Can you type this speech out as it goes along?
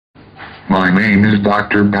My name is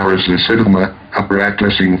Dr. Barasa Situma, a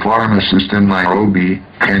practicing pharmacist in Nairobi,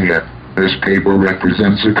 Kenya. This paper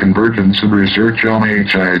represents a convergence of research on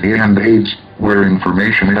HIV and AIDS, where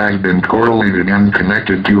information has been correlated and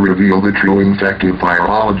connected to reveal the true infective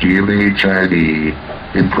virology of HIV.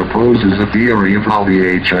 It proposes a theory of how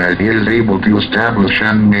the HIV is able to establish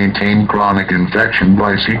and maintain chronic infection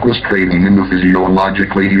by sequestrating in the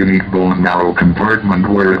physiologically unique bone marrow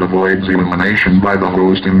compartment where it avoids elimination by the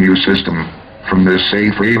host immune system. From this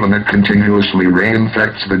safe haven it continuously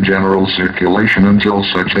reinfects the general circulation until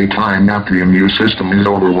such a time that the immune system is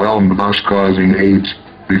overwhelmed, thus causing AIDS.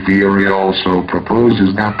 The theory also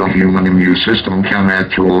proposes that the human immune system can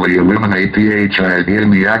actually eliminate the HIV in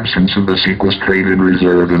the absence of the sequestrated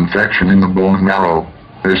reserve infection in the bone marrow.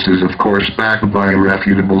 This is of course backed by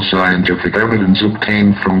irrefutable scientific evidence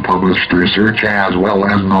obtained from published research as well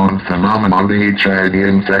as known phenomena of the HIV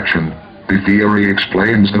infection. The theory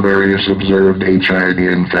explains the various observed HIV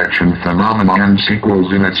infection phenomena and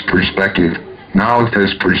sequels in its perspective. Now if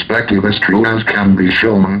this perspective is true as can be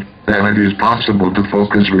shown, then it is possible to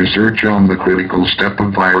focus research on the critical step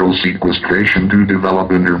of viral sequestration to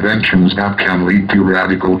develop interventions that can lead to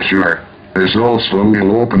radical cure. This also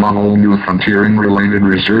will open a whole new frontier in related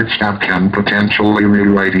research that can potentially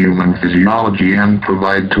rewrite human physiology and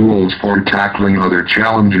provide tools for tackling other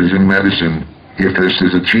challenges in medicine. If this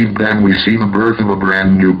is achieved, then we see the birth of a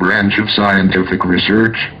brand new branch of scientific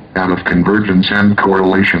research, that of convergence and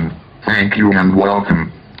correlation. Thank you and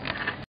welcome.